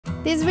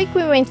This week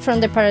we went from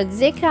the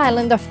paradisiac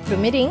island of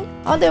Mirim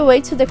all the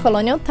way to the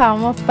colonial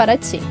town of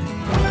Paraty.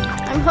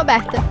 I'm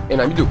Roberta. And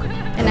I'm Duca.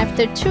 And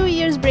after 2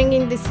 years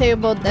bringing this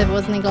sailboat that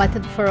was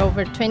neglected for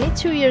over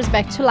 22 years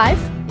back to life,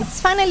 it's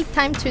finally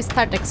time to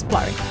start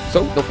exploring.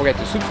 So don't forget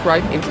to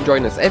subscribe and to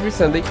join us every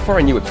Sunday for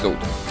a new episode.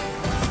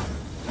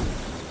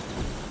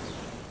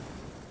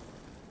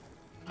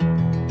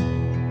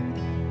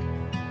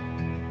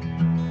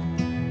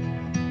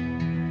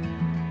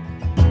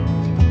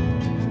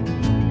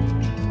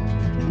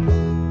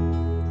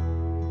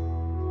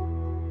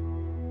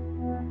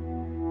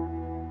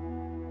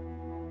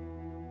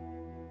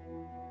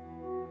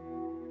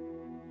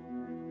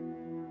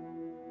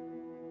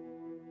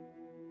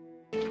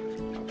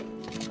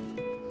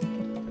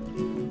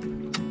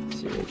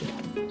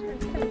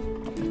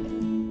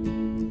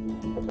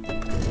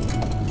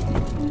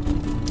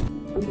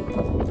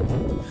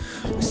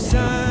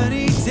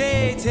 Sunny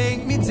day,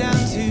 take me down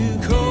to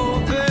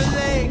Cooper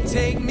Lake,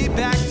 take me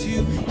back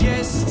to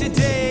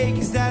yesterday,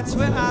 'cause that's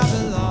where I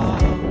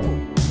belong.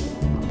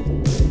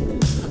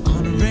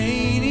 On a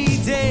rainy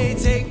day,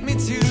 take me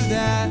to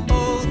that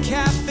old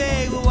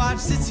cafe, we'll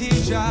watch the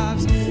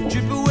teardrops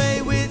drip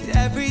away with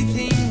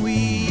everything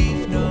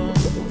we've known.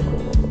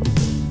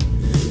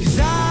 'Cause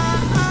I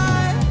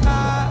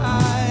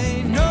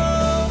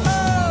know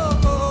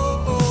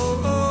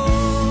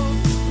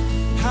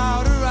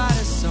how to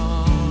write a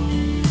song.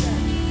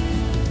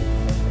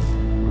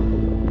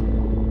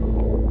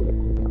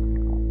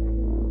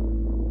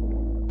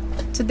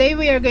 Today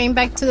we are going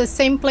back to the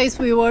same place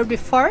we were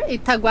before,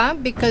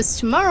 Itagua, because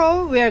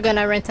tomorrow we are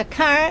gonna rent a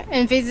car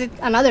and visit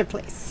another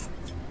place.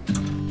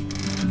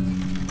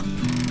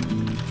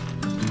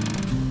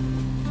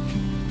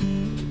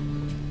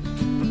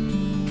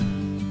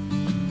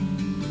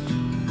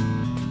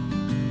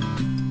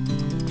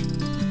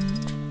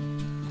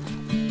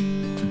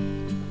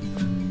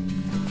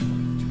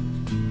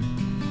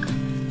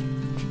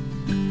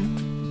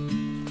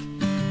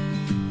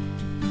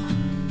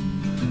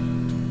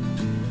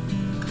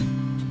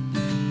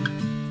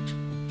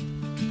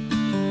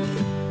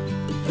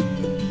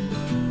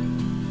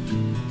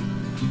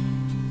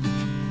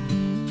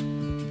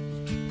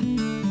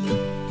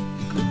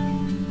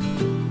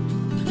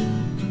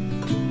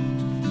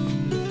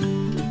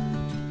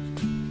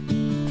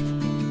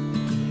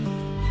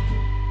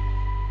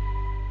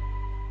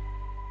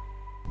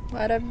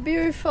 What a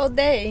beautiful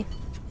day!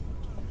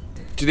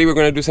 Today we're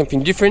gonna do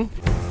something different.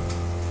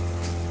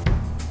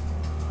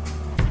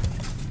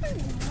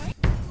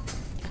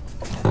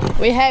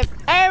 We have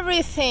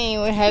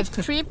everything! We have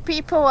 3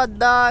 people, a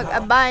dog,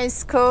 a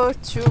bicycle,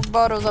 2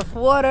 bottles of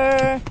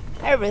water,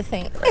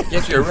 everything.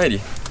 Yes, we are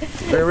ready.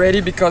 We're ready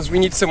because we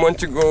need someone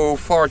to go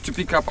far to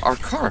pick up our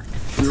car.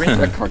 We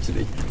rented a car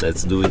today.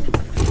 Let's do it.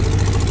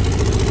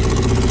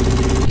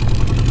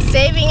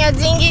 Saving a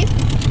dinghy.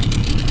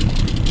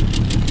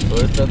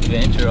 First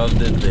adventure of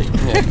the day.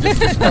 Yeah, this is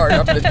the start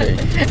of the day.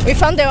 We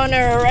found the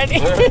owner already.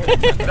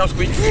 That was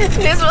quick.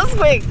 This was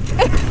quick.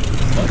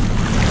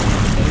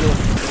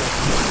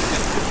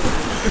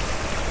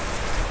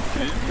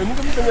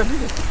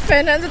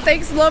 Fernando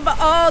takes Loba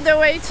all the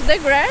way to the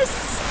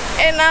grass,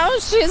 and now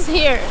she's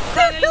here.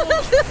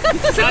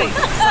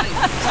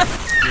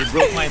 They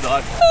broke my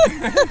dog.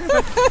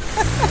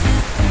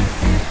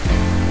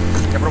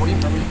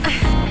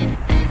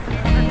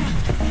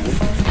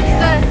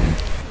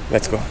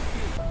 Let's go.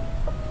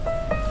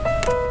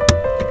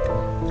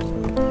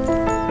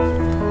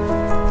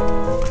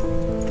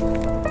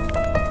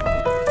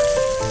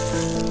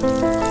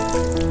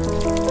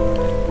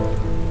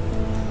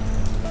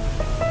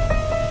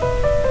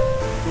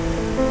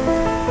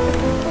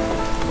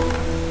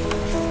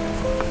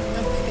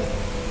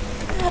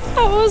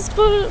 I was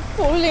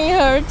pulling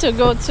her to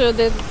go to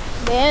the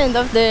end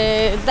of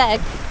the deck,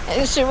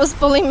 and she was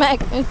pulling me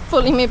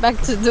back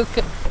to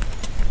Duca.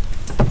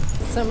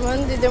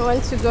 Someone didn't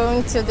want to go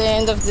into the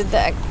end of the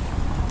deck.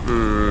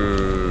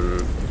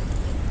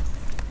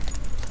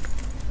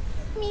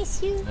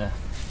 Miss you.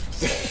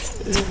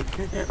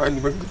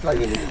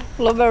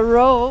 Loba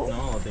roll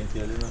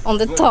on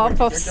the top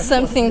of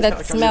something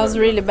that smells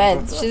really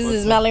bad.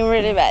 She's smelling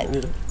really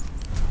bad.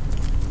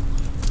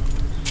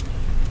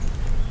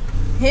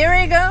 Here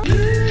we go.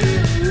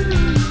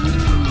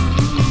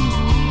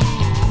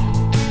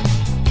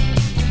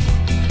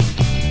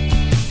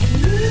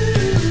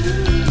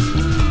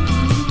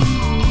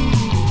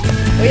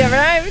 We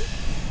arrived.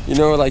 You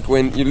know, like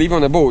when you live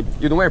on a boat,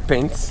 you don't wear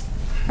pants.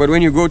 But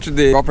when you go to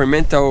the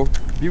governmental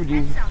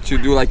building to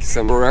do like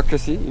some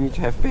bureaucracy, you need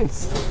to have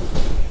pants.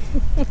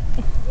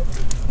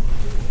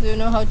 Do you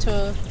know how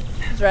to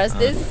dress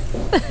this?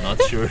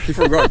 Not sure. He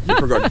forgot. He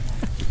forgot.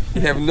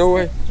 You have no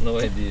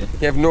idea.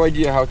 You have no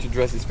idea how to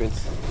dress these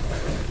pants.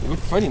 You look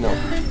funny now.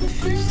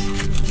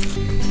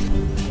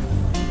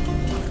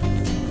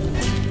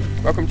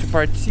 Welcome to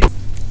Paraty.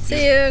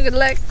 See you. Good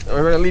luck.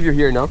 I'm gonna leave you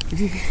here now.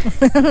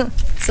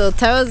 So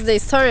tell us the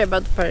story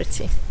about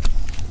Paraty.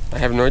 I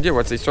have no idea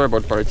what's the story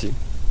about Paraty.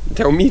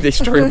 Tell me the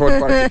story about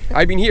Paraty.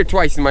 I've been here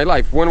twice in my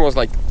life. One was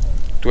like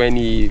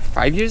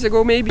 25 years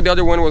ago maybe. The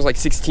other one was like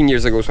 16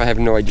 years ago, so I have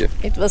no idea.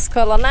 It was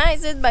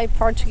colonized by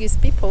Portuguese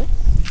people.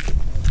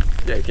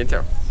 Yeah, you can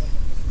tell.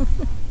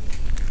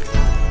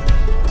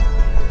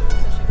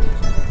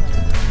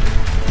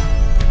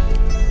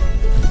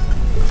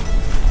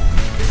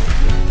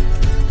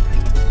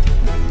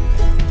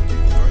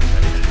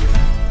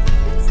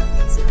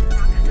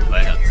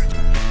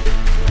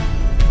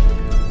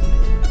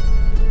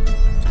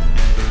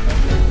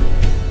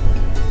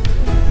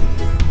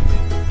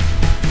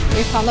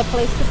 We found a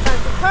place to park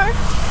the car.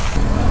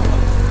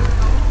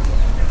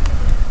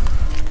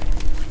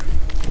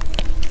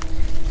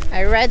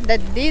 I read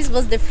that this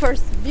was the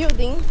first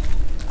building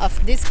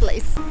of this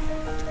place.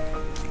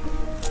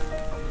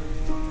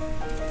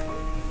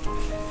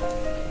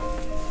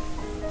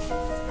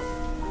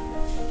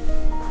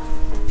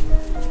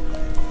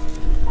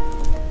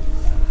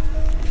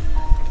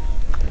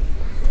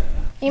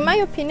 In my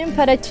opinion,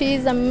 Paraty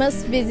is a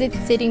must-visit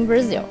city in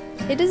Brazil.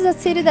 It is a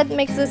city that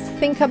makes us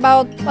think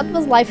about what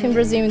was life in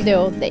Brazil in the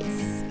old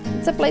days.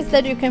 It's a place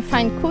that you can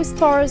find cool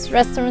stores,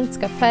 restaurants,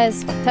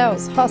 cafes,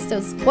 hotels,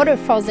 hostels,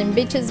 waterfalls and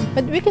beaches,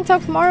 but we can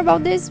talk more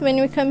about this when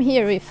we come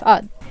here with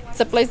Odd. It's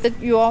a place that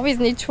you always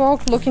need to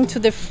walk looking to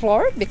the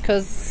floor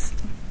because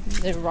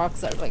the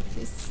rocks are like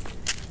this.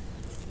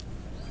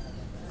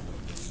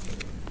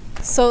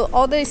 So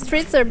all the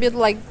streets are built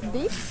like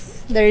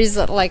this. There is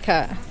like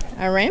a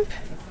ramp.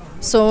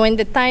 So when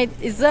the tide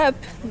is up,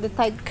 the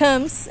tide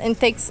comes and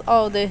takes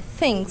all the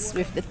things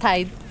with the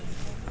tide.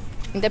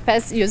 In the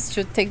past, used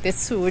to take the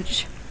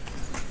sewage.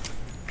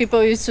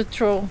 People used to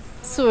throw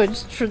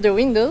sewage through the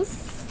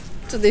windows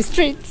to the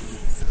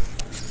streets.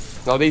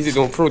 Nowadays they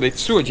don't throw the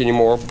sewage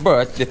anymore,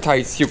 but the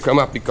tides still come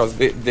up because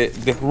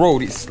the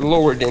road is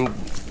lower than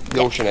the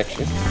ocean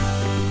actually.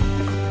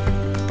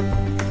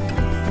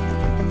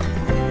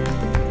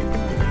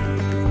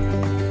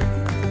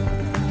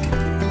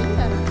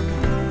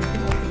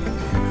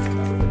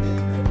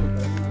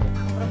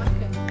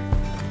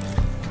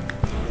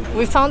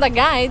 We found a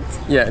guide.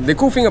 Yeah, the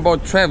cool thing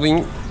about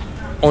traveling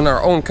on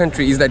our own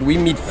country is that we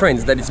meet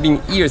friends that it's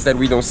been years that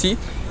we don't see.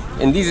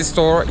 And this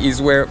store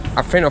is where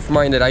a friend of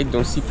mine that I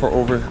don't see for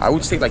over, I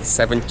would say like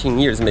 17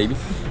 years maybe.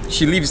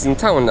 She lives in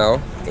town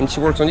now and she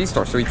works on this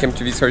store. So we came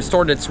to visit her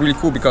store. That's really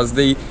cool because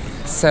they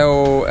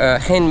sell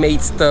handmade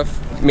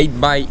stuff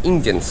made by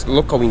Indians,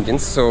 local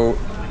Indians. So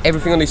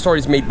everything on the store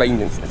is made by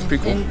Indians. That's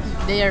pretty cool.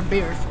 And they are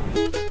beautiful.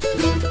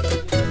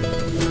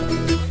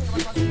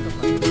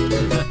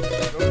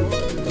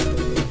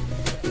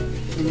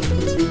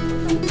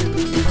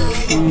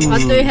 What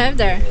do you have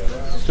there?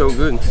 So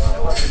good.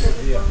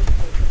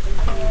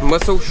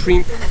 Mussel,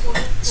 shrimp,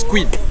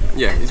 squid.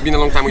 Yeah, it's been a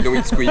long time we don't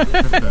eat squid.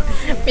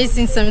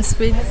 Missing some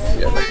squids.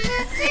 Yeah.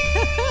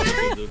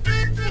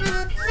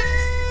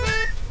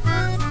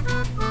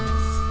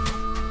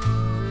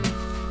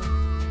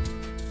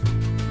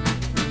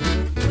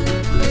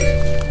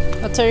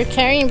 What are you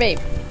carrying, babe?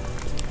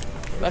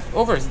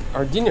 Leftovers,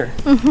 our dinner.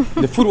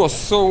 The food was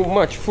so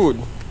much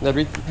food that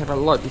we have a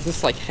lot. It's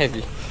just like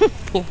heavy.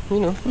 Yeah, you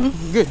know,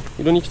 good.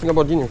 You don't need to think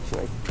about dinner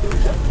tonight.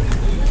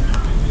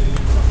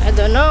 I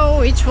don't know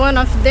which one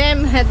of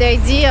them had the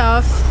idea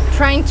of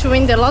trying to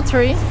win the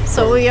lottery.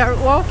 So we are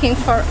walking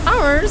for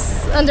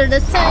hours under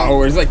the sun.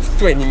 Hours, like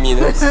 20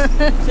 minutes.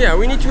 Yeah,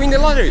 we need to win the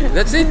lottery.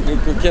 That's it.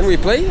 Can we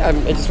play? I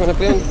just want to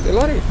play on the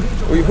lottery.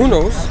 Who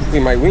knows? We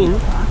might win.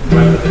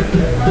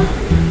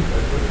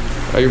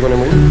 Are you gonna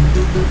win?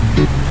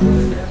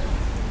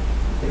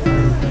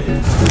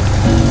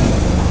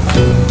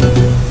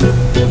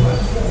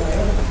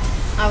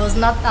 I was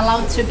not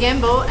allowed to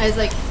gamble as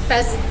I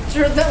passed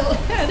through the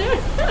ladder.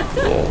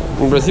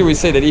 In Brazil we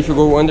say that if you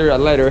go under a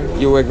ladder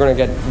you are gonna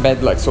get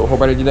bad luck, so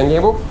Roberta didn't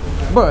gamble.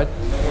 But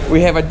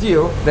we have a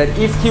deal that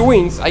if he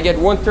wins I get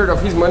 1/3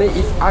 of his money,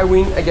 if I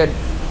win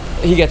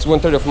he gets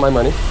 1/3 of my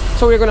money.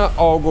 So we're gonna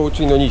all go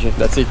to Indonesia,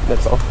 that's it,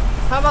 that's all.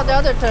 How about the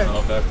other third?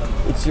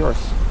 It's yours.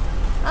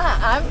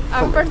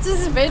 I'm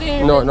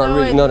participating. No, not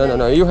really.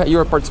 No. You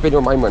are participating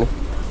with my money.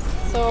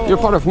 So You're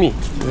part of me.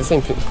 It's the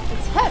same thing.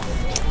 it's half.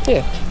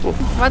 Yeah.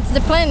 What's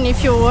the plan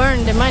if you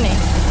earn the money?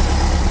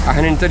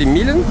 130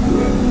 million?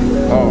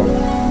 Oh.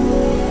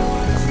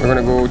 We're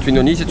gonna go to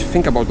Indonesia to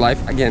think about life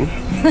again.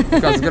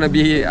 Because it's gonna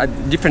be a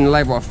different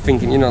level of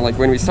thinking. You know, like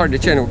when we started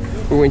the channel,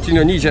 we went to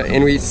Indonesia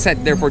and we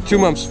sat there for 2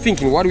 months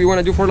thinking what do we want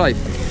to do for life.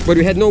 But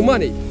we had no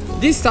money.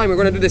 This time we're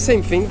gonna do the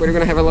same thing, but we're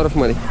gonna have a lot of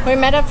money. We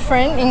met a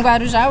friend in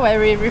Guarujá where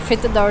we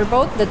refitted our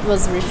boat that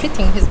was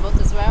refitting his boat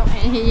as well,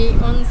 and he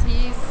owns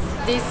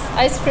this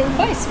ice cream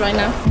place right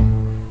now.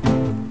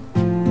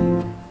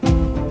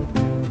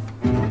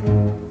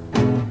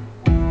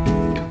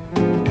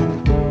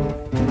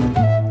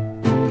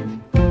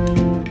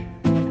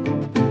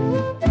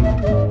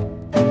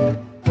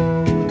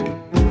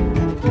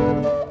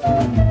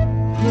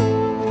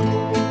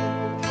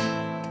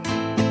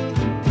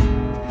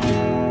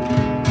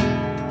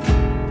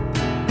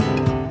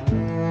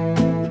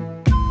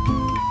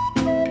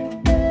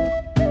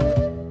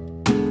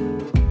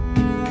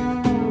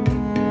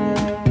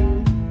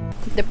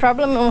 The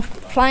problem of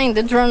flying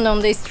the drone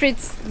on the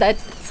streets that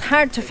it's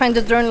hard to find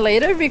the drone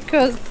later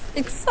because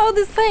it's all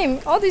the same.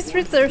 All these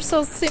streets are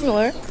so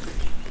similar.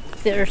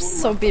 They're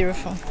so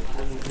beautiful.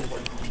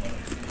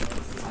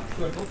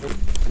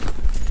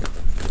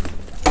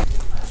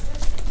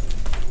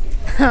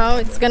 Oh,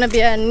 it's gonna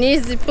be an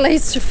easy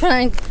place to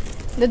find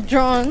the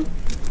drone.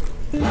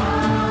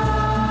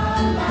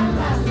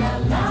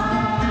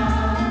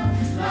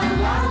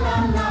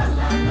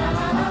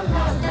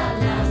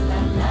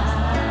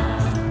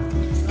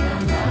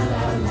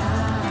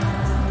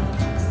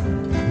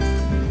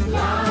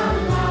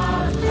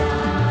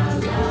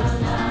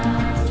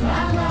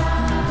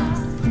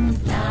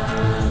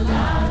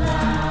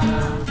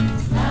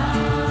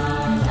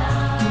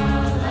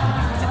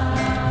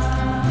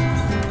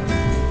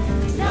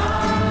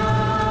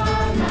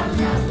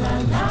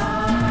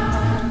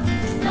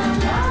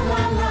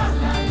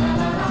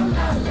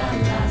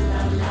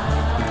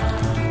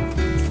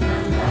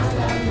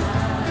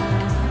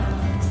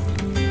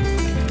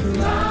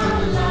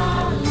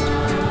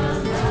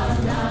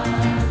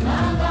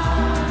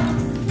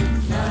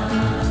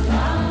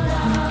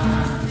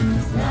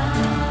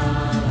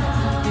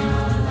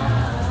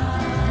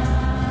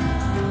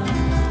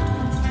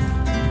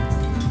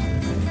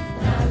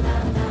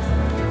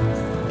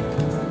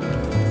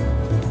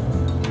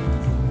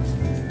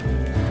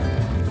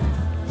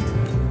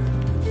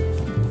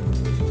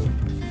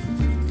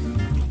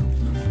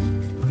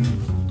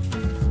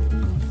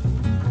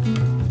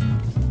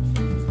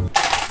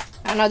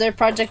 Another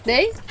project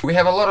day. We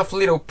have a lot of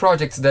little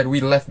projects that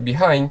we left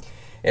behind,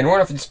 and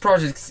one of these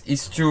projects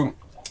is to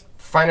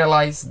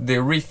finalize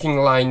the reefing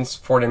lines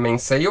for the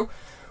mainsail.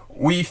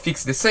 We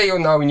fixed the sail,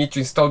 now we need to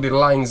install the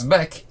lines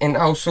back, and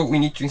also we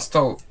need to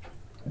install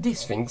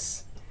these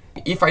things.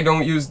 If I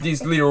don't use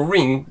this little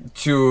ring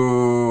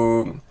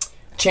to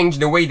change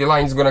the way the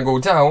line is gonna go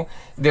down,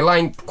 the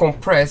line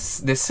compress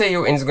the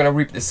sail and it's gonna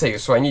rip the sail.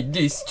 So I need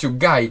this to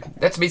guide,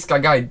 that's basically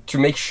a guide to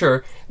make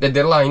sure that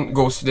the line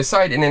goes to the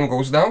side and then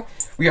goes down.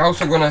 We are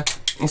also gonna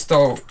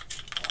install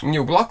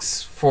new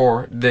blocks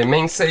for the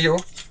mainsail,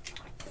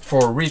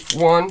 for reef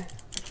 1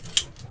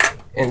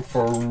 and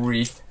for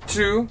reef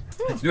 2.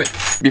 Let's do it.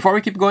 Before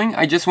we keep going,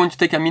 I just want to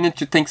take a minute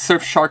to thank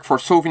Surfshark for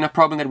solving a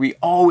problem that we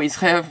always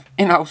have,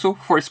 and also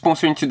for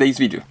sponsoring today's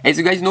video. As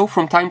you guys know,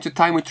 from time to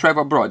time we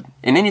travel abroad,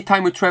 and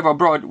anytime we travel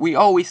abroad, we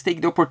always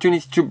take the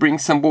opportunity to bring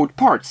some boat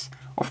parts.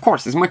 Of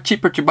course, it's much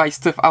cheaper to buy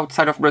stuff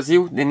outside of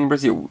Brazil than in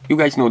Brazil. You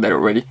guys know that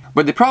already.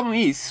 But the problem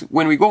is,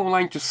 when we go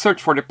online to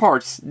search for the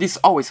parts, this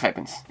always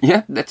happens.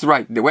 Yeah, that's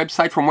right, the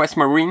website from West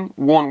Marine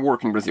won't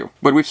work in Brazil.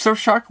 But with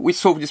Surfshark, we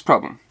solved this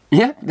problem.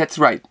 Yeah, that's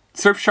right.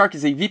 Surfshark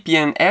is a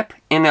VPN app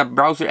and a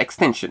browser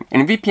extension.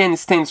 And VPN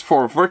stands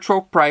for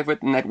Virtual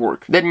Private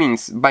Network. That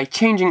means by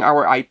changing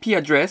our IP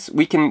address,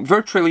 we can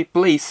virtually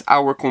place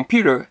our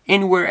computer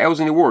anywhere else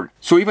in the world.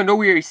 So even though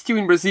we are still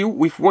in Brazil,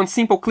 with one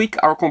simple click,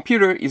 our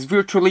computer is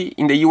virtually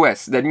in the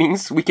US. That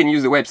means we can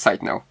use the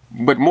website now.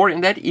 But more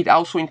than that, it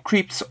also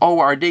encrypts all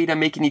our data,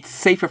 making it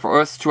safer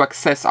for us to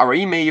access our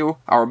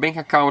email, our bank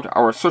account,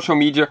 our social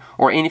media,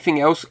 or anything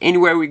else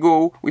anywhere we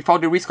go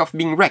without the risk of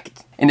being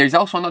wrecked. And there's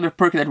also another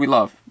perk that we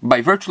love. By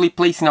virtually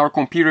placing our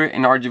computer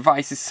and our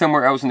devices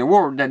somewhere else in the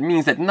world, that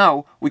means that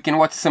now we can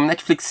watch some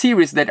Netflix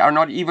series that are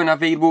not even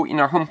available in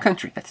our home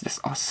country. That's just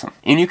awesome.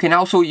 And you can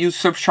also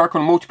use Surfshark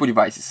on multiple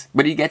devices.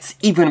 But it gets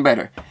even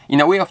better.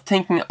 In a way of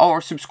thanking all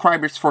our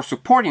subscribers for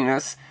supporting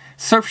us,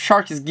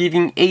 Surfshark is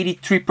giving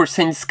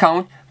 83%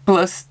 discount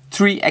plus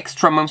 3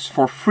 extra months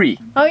for free.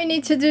 All you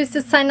need to do is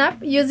to sign up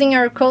using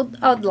our code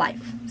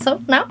OUTLIFE.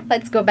 So now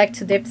let's go back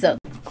to the episode.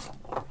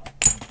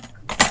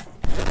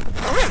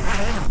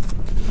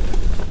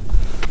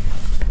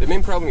 The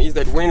main problem is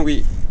that when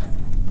we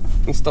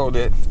install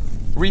the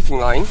reefing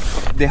line,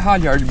 the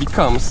halyard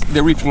becomes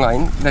the reefing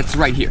line that's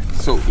right here.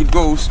 So it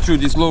goes through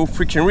this low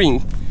friction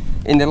ring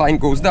and the line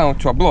goes down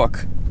to a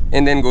block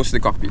and then goes to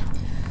the cockpit.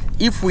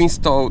 If we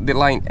install the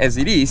line as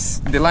it is,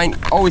 the line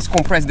always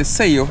compresses the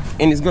sail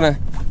and it's gonna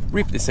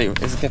rip the sail.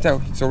 As you can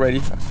tell, it's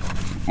already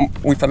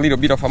with a little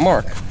bit of a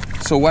mark.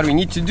 So what we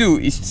need to do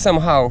is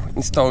somehow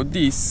install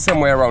this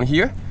somewhere around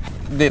here.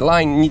 The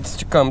line needs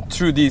to come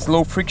through this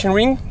low friction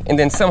ring and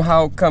then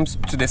somehow comes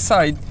to the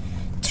side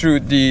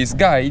through this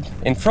guide,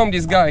 and from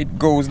this guide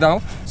goes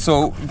down,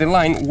 so the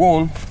line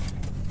won't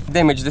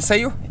damage the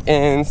sail,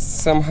 and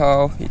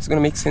somehow it's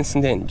gonna make sense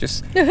in the end.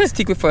 Just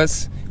stick with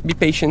us, be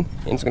patient,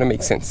 and it's gonna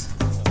make sense.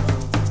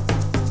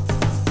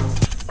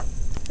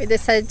 We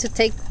decided to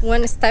take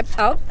one step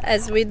out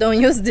as we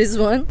don't use this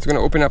one. It's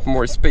gonna open up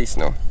more space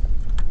now.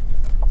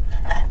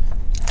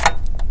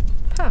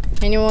 Huh.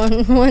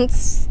 Anyone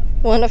wants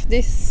one of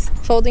these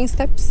folding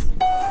steps?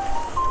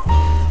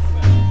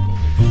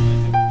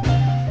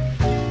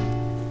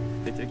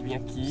 Vai ter que vir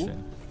aqui.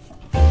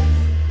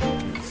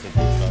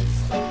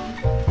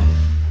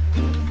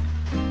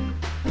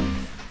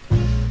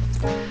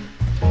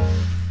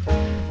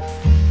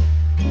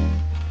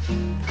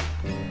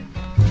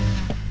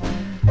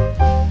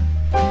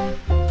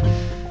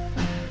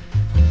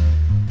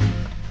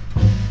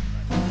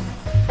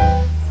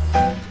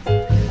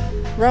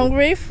 wrong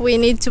reef, we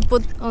need to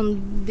put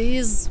on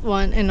this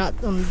one and not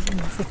on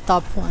the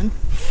top one.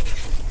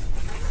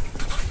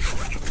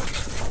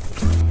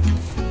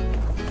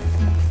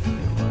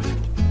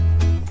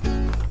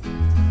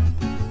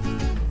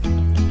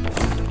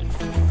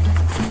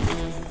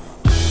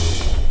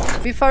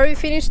 Before we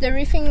finish the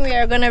reefing, we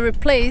are gonna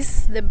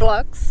replace the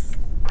blocks,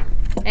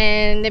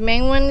 and the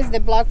main one is the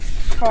block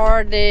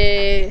for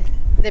the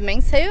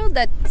mainsail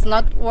that's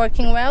not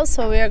working well,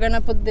 so we are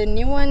gonna put the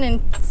new one and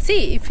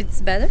see if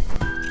it's better.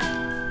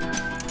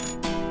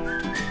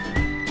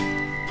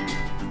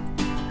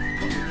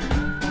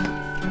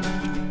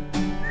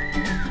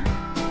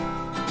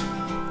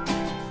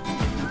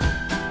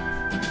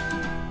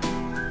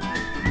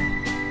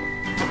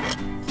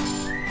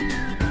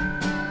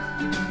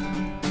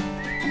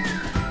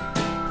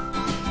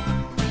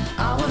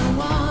 I wanna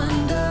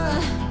wander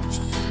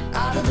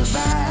out of the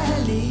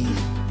valley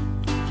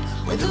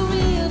where the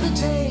river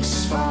takes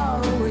us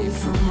far away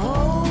from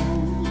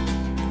home.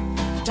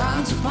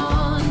 Time to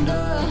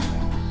ponder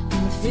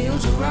in the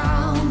fields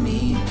around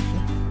me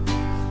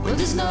where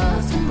there's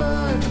nothing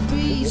but the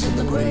breeze and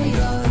the great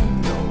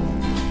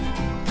unknown.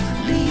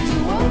 Leave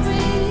your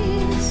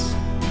worries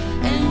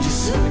and your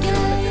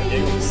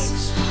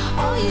suitcase.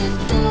 All you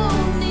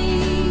don't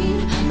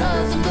need,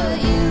 nothing but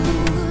you.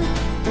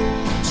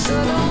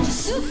 Shut on your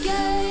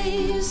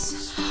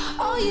suitcase.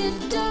 All you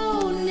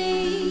don't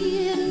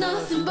need,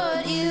 nothing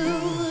but you.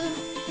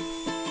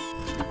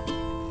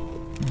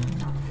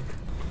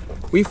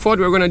 We thought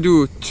we were gonna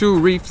do 2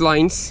 reef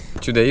lines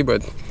today,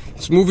 but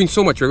it's moving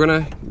so much, we're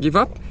gonna give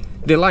up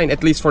the line,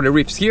 at least for the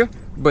reefs here.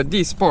 But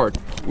this part,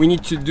 we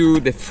need to do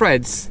the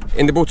threads,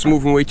 and the boat's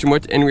moving way too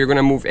much, and we're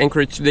gonna move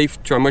anchorage today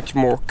to a much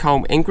more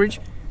calm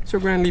anchorage. So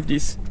we're gonna leave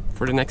this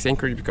for the next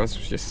anchorage because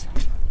it's just...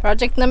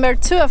 Project number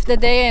 2 of the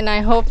day, and I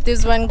hope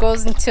this one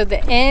goes until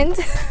the end.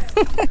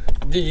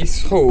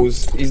 This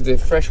hose is the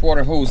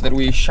freshwater hose that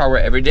we shower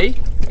every day,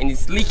 and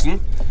it's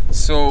leaking,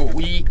 so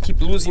we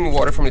keep losing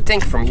water from the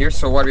tank from here.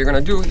 So what we're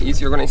gonna do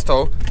is you're gonna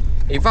install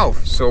a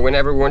valve, so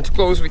whenever we want to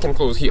close, we can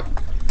close here.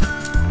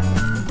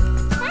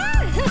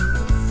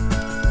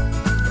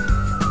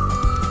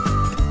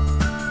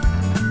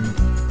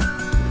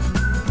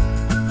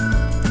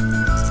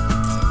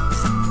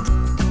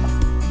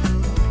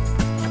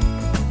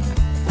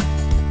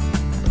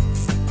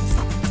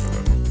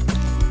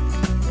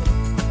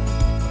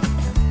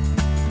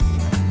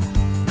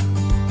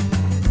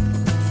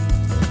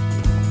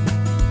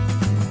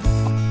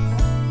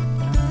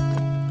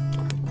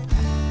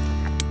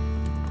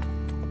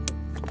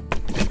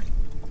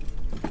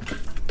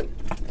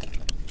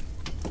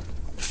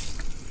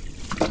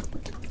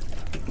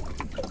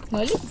 No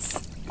leaks.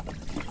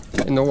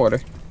 And no water.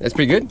 That's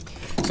pretty good.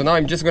 So now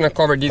I'm just gonna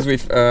cover this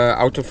with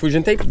auto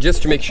fusion tape,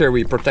 just to make sure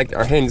we protect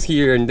our hands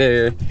here and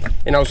there,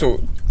 and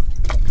also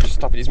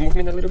stop this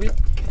movement a little bit.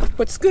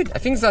 But it's good. I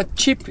think it's a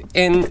cheap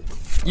and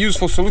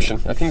useful solution.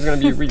 I think it's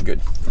gonna be really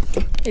good.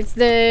 It's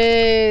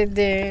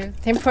the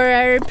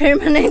temporary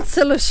permanent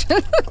solution.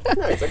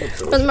 No, it's a good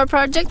solution. One more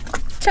project,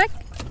 check.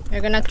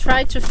 We're gonna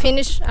try to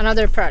finish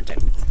another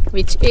project,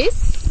 which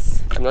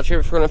is... I'm not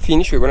sure if we're gonna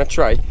finish. We're gonna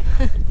try.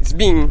 It's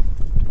been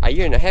a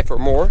year and a half or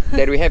more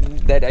that we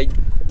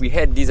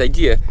had this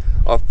idea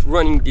of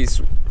running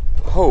this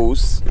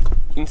hose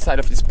inside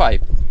of this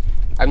pipe.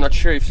 I'm not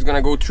sure if it's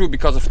gonna go through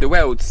because of the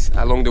welds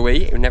along the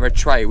way. We never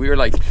tried. We were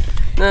like,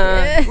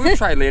 nah, we'll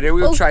try later.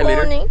 We'll try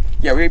later.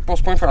 Yeah, we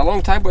postponed for a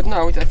long time, but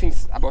now I think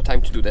it's about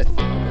time to do that.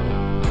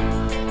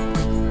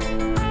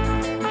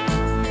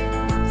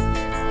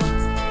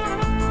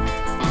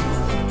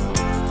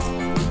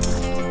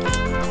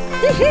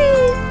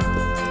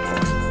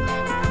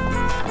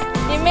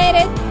 You made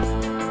it!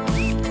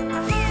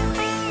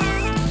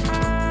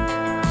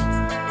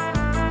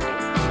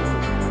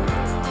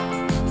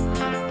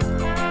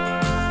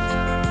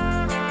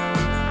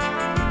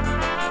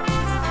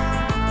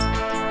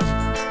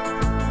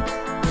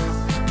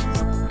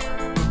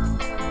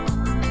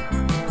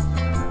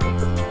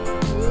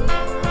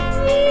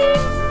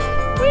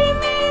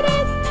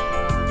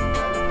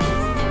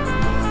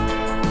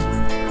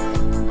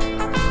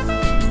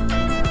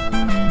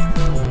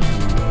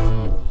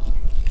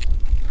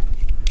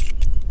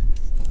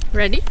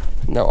 Ready?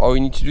 Now all we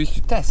need to do is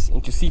to test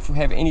and to see if we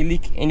have any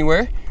leak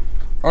anywhere.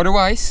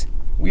 Otherwise,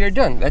 we are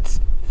done. That's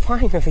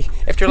finally,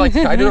 after like,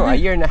 I don't know, a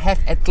year and a half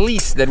at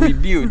least that we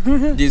built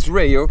this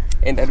rail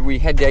and that we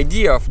had the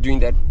idea of doing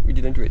that, we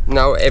didn't do it.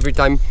 Now every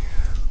time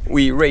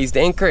we raise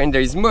the anchor and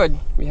there is mud,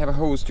 we have a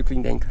hose to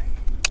clean the anchor.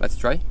 Let's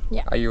try.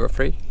 Yeah. Are you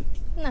afraid?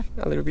 No.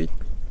 A little bit.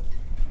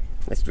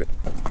 Let's do it.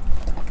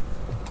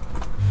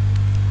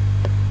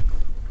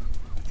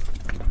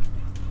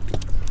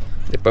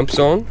 The pump's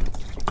on.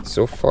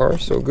 So far,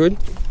 so good.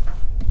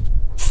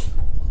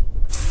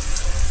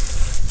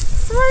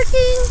 It's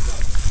working!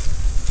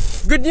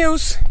 Good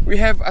news! We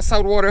have a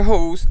saltwater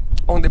hose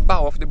on the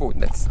bow of the boat.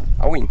 That's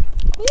a win.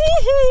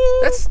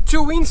 That's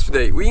 2 wins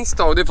today. We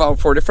installed the valve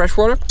for the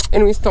freshwater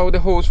and we installed the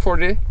hose for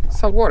the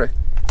saltwater.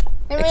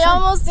 And we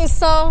almost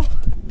installed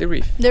the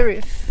reef. The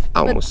reef.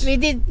 Almost. But we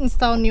did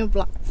install new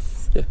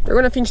blocks. Yeah, we're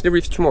gonna finish the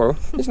reef tomorrow.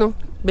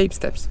 Babe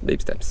steps,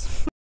 babe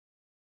steps.